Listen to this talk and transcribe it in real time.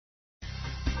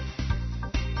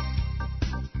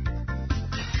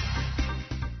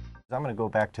I'm going to go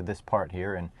back to this part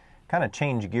here and kind of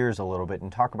change gears a little bit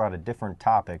and talk about a different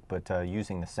topic, but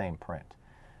using the same print.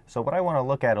 So what I want to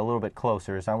look at a little bit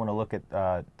closer is I want to look at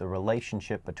the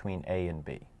relationship between A and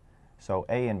B. So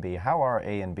A and B, how are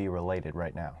A and B related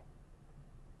right now?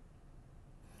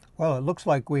 Well, it looks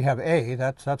like we have A,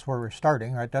 that's where we're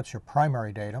starting, right? That's your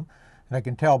primary datum. And I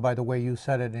can tell by the way you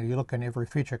said it, and you look in every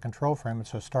feature control frame, it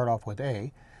says start off with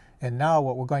A. And now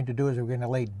what we're going to do is we're going to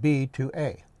relate B to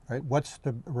A, right? What's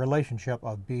the relationship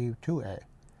of B to A?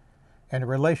 And the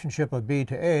relationship of B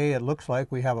to A, it looks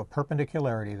like we have a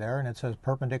perpendicularity there, and it says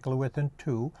perpendicular within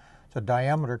 2. It's a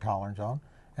diameter tolerance zone,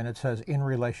 and it says in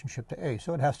relationship to A.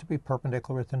 So it has to be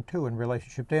perpendicular within 2 in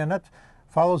relationship to A, and that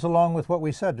follows along with what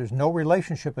we said. There's no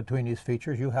relationship between these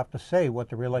features. You have to say what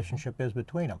the relationship is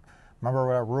between them.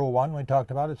 Remember Rule 1, we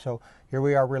talked about it? So here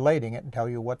we are relating it and tell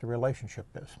you what the relationship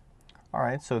is. All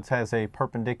right, so it has a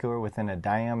perpendicular within a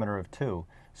diameter of 2.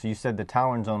 So you said the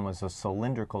tolerance zone was a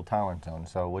cylindrical tolerance zone.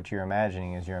 So what you're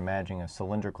imagining is you're imagining a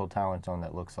cylindrical tolerance zone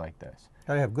that looks like this.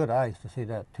 I have good eyes to see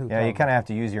that, too. Yeah, you kind of have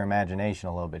to use your imagination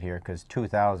a little bit here, because 2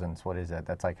 thousandths, what is that?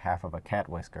 That's like half of a cat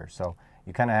whisker. So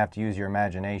you kind of have to use your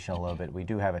imagination a little bit. We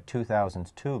do have a 2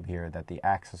 thousandths tube here that the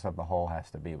axis of the hole has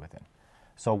to be within.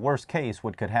 So worst case,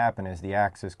 what could happen is the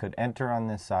axis could enter on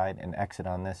this side and exit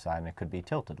on this side, and it could be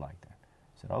tilted like that.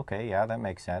 I said, okay, yeah, that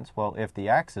makes sense. Well, if the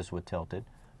axis was tilted,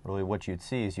 really what you'd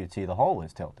see is you'd see the hole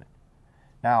is tilted.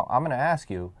 Now, I'm going to ask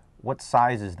you, what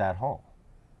size is that hole?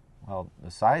 Well,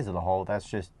 the size of the hole, that's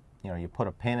just, you put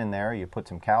a pin in there, you put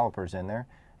some calipers in there,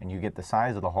 and you get the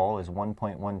size of the hole is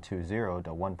 1.120 to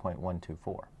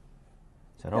 1.124.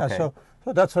 Said, okay. Yeah,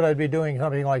 so that's what I'd be doing,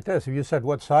 something like this. If you said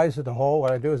what size is the hole,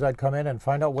 what I'd do is I'd come in and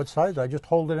find out what size. I just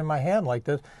hold it in my hand like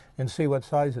this and see what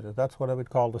size it is. That's what I would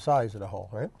call the size of the hole,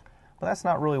 right? Well, that's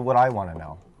not really what I want to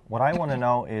know. What I want to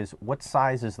know is what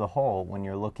size is the hole when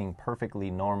you're looking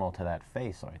perfectly normal to that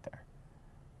face right there.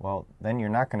 Well, then you're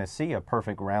not going to see a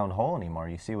perfect round hole anymore.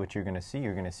 You see what you're going to see?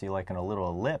 You're going to see like a little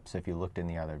ellipse if you looked in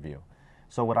the other view.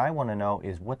 So what I want to know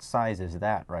is what size is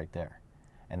that right there?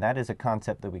 And that is a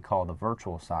concept that we call the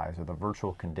virtual size, or the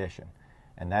virtual condition.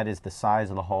 And that is the size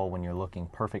of the hole when you're looking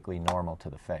perfectly normal to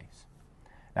the face.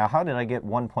 Now, how did I get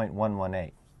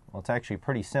 1.118? Well, it's actually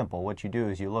pretty simple. What you do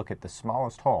is you look at the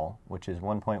smallest hole, which is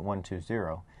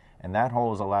 1.120, and that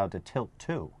hole is allowed to tilt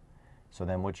 2. So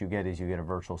then what you get is you get a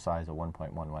virtual size of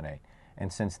 1.118.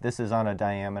 And since this is on a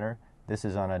diameter, this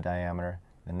is on a diameter,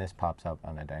 then this pops up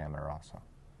on a diameter also.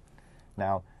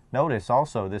 Now, notice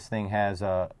also this thing has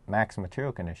a maximum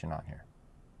material condition on here.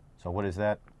 So what does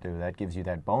that do? That gives you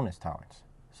that bonus tolerance.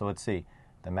 So let's see.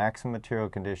 The maximum material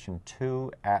condition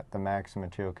 2 at the maximum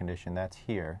material condition, that's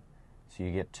here. So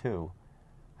you get 2.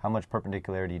 How much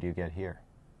perpendicularity do you get here?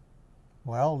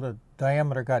 Well, the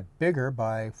diameter got bigger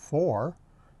by 4,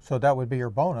 so that would be your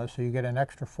bonus, so you get an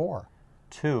extra 4.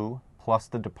 2 plus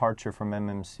the departure from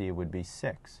MMC would be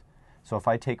 6. So if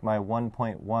I take my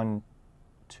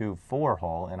 1.124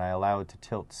 hole and I allow it to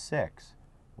tilt 6,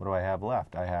 what do I have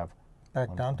left? I have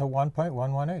back down to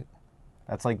 1.118.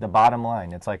 That's like the bottom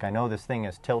line. It's like I know this thing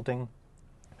is tilting.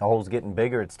 The hole's getting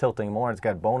bigger, it's tilting more, it's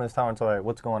got bonus tolerance. All right,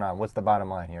 what's going on? What's the bottom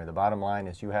line here? The bottom line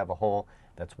is you have a hole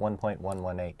that's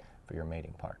 1.118 for your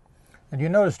mating part. And you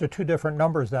notice the 2 different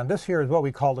numbers then. This here is what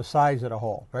we call the size of the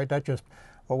hole, right? That just,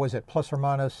 what was it, plus or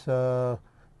minus 2,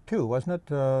 wasn't it?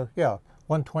 Yeah,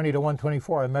 120 to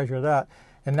 124, I measure that.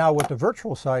 And now what the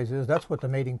virtual size is, that's what the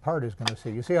mating part is going to see.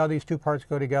 You see how these 2 parts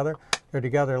go together? They're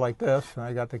together like this, and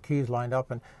I got the keys lined up,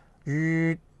 and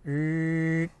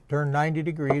turn 90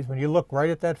 degrees. When you look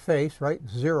right at that face, right,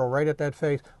 0 right at that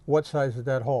face, what size is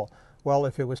that hole? Well,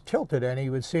 if it was tilted any,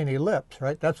 you would see an ellipse,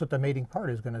 right? That's what the mating part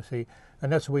is going to see,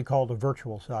 and that's what we call the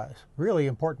virtual size. Really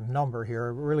important number here,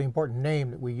 a really important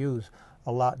name that we use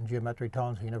a lot in geometric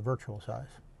tolerancy, a virtual size.